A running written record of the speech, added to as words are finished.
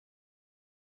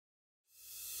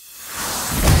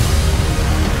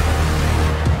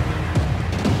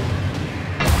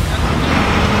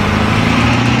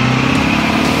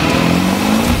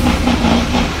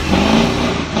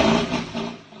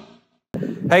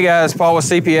Hey guys, Paul with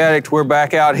CP Addict. We're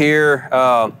back out here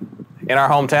in our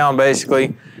hometown,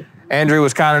 basically. Andrew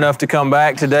was kind enough to come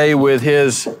back today with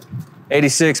his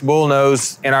 86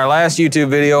 Bullnose. In our last YouTube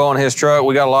video on his truck,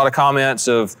 we got a lot of comments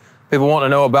of people wanting to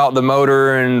know about the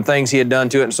motor and things he had done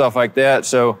to it and stuff like that.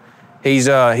 So he's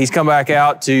come back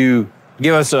out to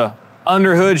give us a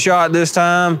under hood shot this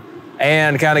time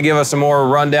and kind of give us some more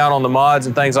rundown on the mods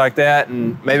and things like that.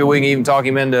 And maybe we can even talk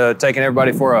him into taking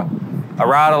everybody for a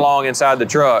ride along inside the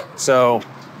truck. So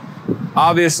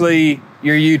obviously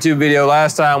your YouTube video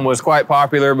last time was quite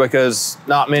popular because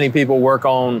not many people work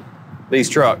on these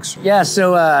trucks. Yeah,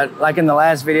 so like in the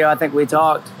last video, I think we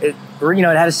talked, it had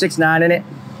a 6.9 in it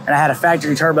and I had a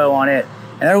factory turbo on it.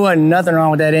 And there wasn't nothing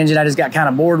wrong with that engine. I just got kind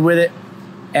of bored with it.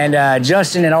 And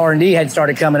Justin at R&D had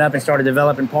started coming up and started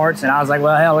developing parts. And I was like,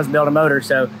 well, hell, let's build a motor.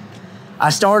 So I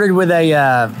started with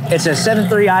it's a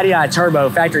 7.3 IDI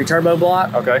turbo, factory turbo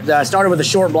block. Okay. I started with a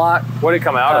short block. What did it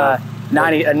come out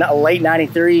of? Late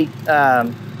 93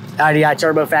 IDI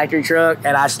turbo factory truck.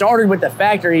 And I started with the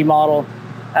factory model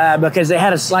because they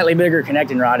had a slightly bigger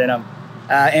connecting rod in them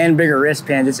and bigger wrist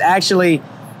pins. It's actually,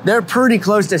 they're pretty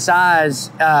close to size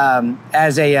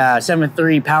as a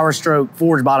 7.3 powerstroke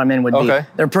forged bottom end would be. Okay.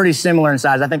 They're pretty similar in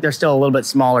size. I think they're still a little bit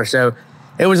smaller. So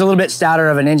it was a little bit stouter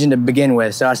of an engine to begin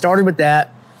with. So I started with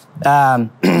that.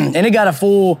 And it got a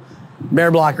full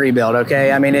bare block rebuild,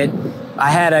 okay? I mean,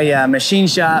 I had a machine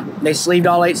shop. They sleeved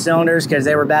all 8 cylinders because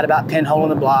they were bad about pinholing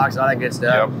the blocks, all that good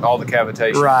stuff. Yep, all the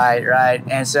cavitation. Right.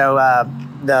 And so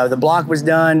the block was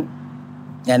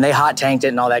done and they hot tanked it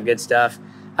and all that good stuff.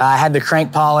 I had the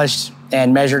crank polished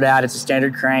and measured out. It's a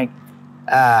standard crank.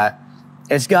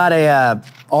 It's got a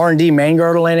R&D main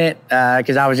girdle in it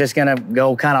because I was just gonna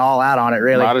go kind of all out on it,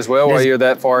 really. Might as well while you're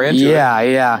that far into it.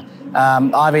 Yeah.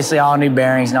 Obviously all new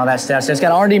bearings and all that stuff. So it's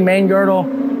got R&D main girdle.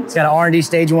 It's got an R&D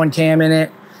stage 1 cam in it.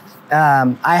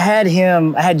 I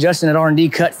had Justin at R&D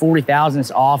cut 40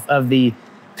 thousandths off of the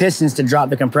pistons to drop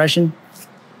the compression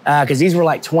because these were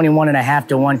like 21.5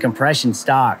 to 1 compression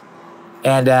stock.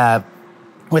 And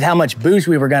with how much boost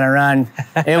we were going to run,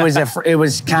 it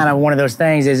was kind of one of those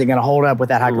things. Is it going to hold up with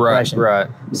that high compression? Right.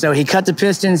 So he cut the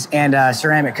pistons and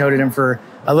ceramic coated them for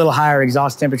a little higher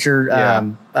exhaust temperature.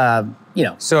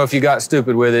 So if you got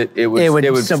stupid with it, it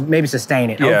would maybe sustain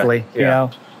it. Hopefully, you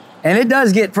know. And it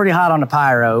does get pretty hot on the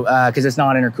pyro because it's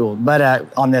not intercooled. But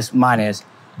on this, mine is.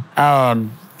 I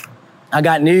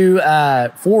got new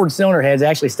forward cylinder heads. I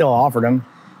actually still offered them,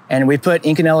 and we put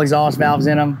Inconel exhaust valves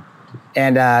in them.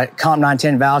 And Comp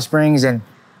 910 valve springs, and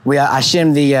I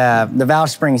shimmed the valve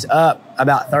springs up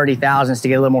about 30 thousandths to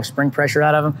get a little more spring pressure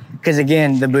out of them, because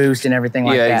again, the boost and everything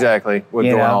like that. Yeah, exactly. With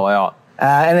going all out.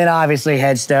 And then obviously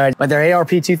head studs, but they're ARP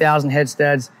 2000 head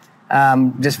studs,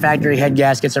 just factory head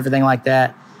gaskets, everything like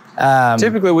that.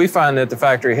 Typically, we find that the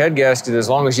factory head gasket, as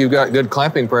long as you've got good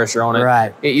clamping pressure on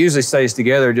it, it usually stays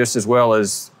together just as well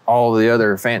as all the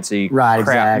other fancy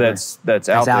crap that's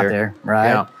out there. Right.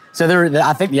 Yeah. So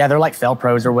I think they're like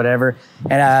Felpros or whatever.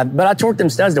 And but I torqued them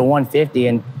studs to 150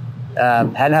 and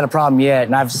hadn't had a problem yet.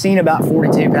 And I've seen about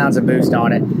 42 pounds of boost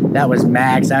on it. That was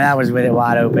max. I mean, that was with it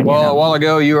wide open. Well, a while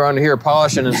ago you were under here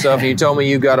polishing and stuff, and you told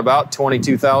me you got about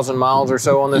 22,000 miles or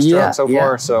so on this truck so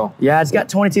far. So yeah, it's got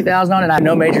 22,000 on it. I have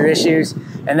no major issues.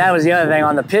 And that was the other thing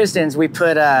on the pistons. We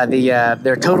put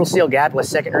their total seal gapless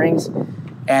second rings,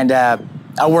 and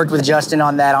I worked with Justin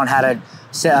on that, on how to.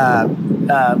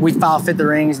 We file fit the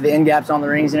rings, the end gaps on the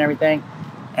rings and everything.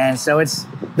 And so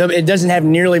it doesn't have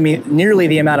nearly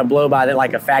the amount of blow by that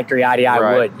like a factory IDI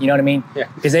would, you know what I mean?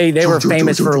 Yeah. Because they were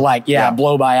famous for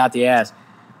blow by out the ass.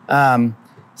 So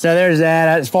there's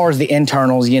that. As far as the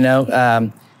internals,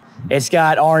 it's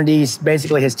got R&D's,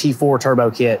 basically his T4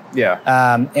 turbo kit.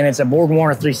 Yeah. And it's a Borg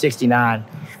Warner 369.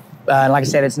 Like I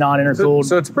said, it's non-intercooled.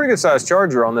 So it's a pretty good sized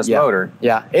charger on this motor.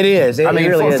 Yeah, it is. I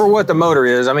mean, for what the motor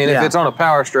is, I mean, if it's on a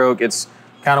Power Stroke, it's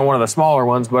kind of one of the smaller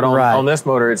ones, but on this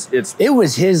motor, it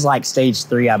was his like stage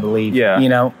 3, I believe.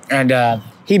 Yeah. And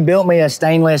he built me a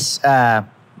stainless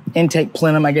intake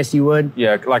plenum, I guess you would.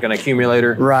 Yeah, like an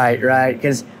accumulator. Right.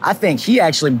 Because I think he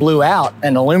actually blew out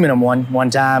an aluminum one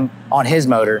time on his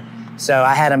motor. So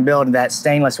I had him build that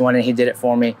stainless one, and he did it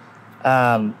for me.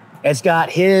 It's got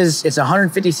it's a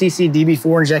 150cc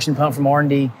DB4 injection pump from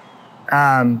R&D.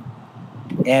 And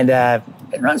it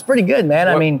runs pretty good,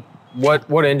 man.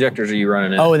 What injectors are you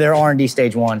running in? Oh, they're R&D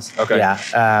stage 1s. Okay.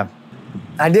 Yeah.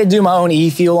 I did do my own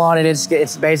e-fuel on it. It's just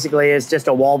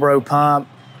a Walbro pump,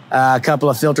 a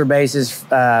couple of filter bases,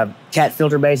 cat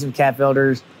filter bases, cat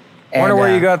filters. And, wonder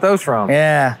where you got those from.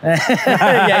 Yeah.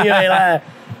 Yeah, you ain't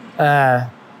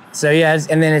lying. So yeah,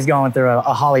 and then it's going through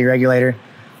a Holley regulator.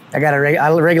 I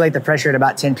regulate the pressure at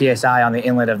about 10 psi on the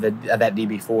inlet of that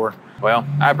DB4. Well,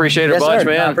 I appreciate it a Yes, bunch, sir.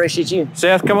 man. I appreciate you.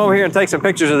 Seth, come over here and take some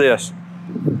pictures of this.